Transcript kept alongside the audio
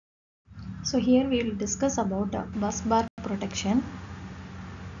So here we will discuss about bus bar protection.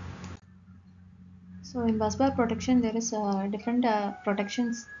 So in bus bar protection there is different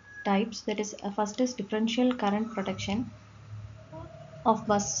protections types. That is first is differential current protection of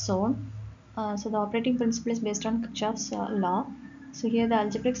bus zone. So the operating principle is based on Kirchhoff's law. So here the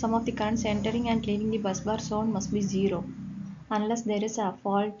algebraic sum of the currents entering and leaving the bus bar zone must be zero unless there is a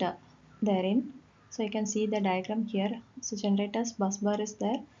fault therein. So you can see the diagram here. So generators, bus bar is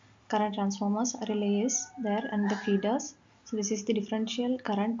there, current transformers, relay is there, and the feeders. So this is the differential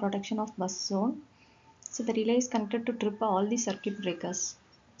current protection of bus zone. So the relay is connected to trip all the circuit breakers.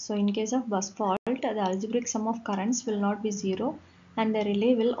 So in case of bus fault, the algebraic sum of currents will not be zero and the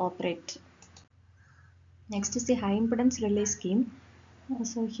relay will operate. Next is the high impedance relay scheme.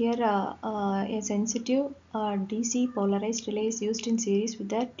 So here a sensitive DC polarized relay is used in series with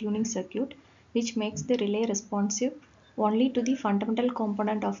the tuning circuit, which makes the relay responsive only to the fundamental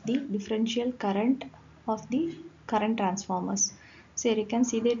component of the differential current of the current transformers. So here you can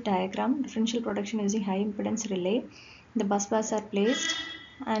see the diagram, differential protection using high impedance relay. The bus bars are placed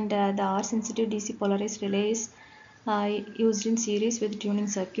and the R sensitive DC polarized relay is used in series with tuning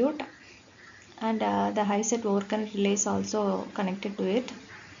circuit, and the high set overcurrent relay is also connected to it.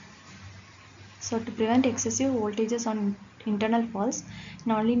 So to prevent excessive voltages on internal faults,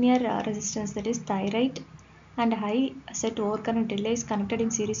 nonlinear resistance, that is thyroid, and high set overcurrent relay is connected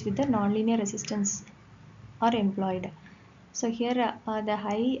in series with the nonlinear resistance are employed. So here the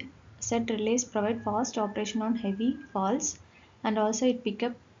high set relays provide fast operation on heavy faults, and also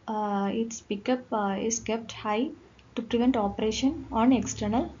its pickup is kept high to prevent operation on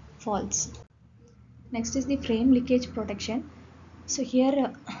external faults. Next is the frame leakage protection. So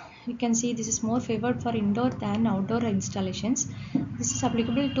here you can see this is more favored for indoor than outdoor installations. This is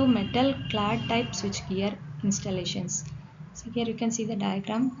applicable to metal clad type switchgear installations. So here you can see the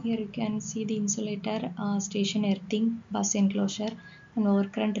diagram. Here you can see the insulator, station earthing, bus enclosure, and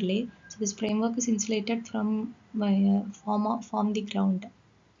overcurrent relay. So this framework is insulated from from the ground.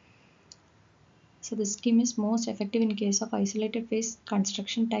 So the scheme is most effective in case of isolated phase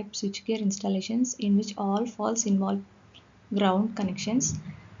construction type switchgear installations in which all faults involve ground connections,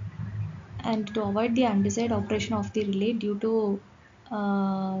 and to avoid the undesired operation of the relay due to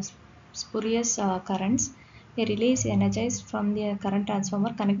spurious currents, a relay is energized from the current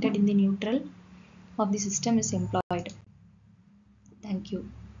transformer connected in the neutral of the system is employed. Thank you.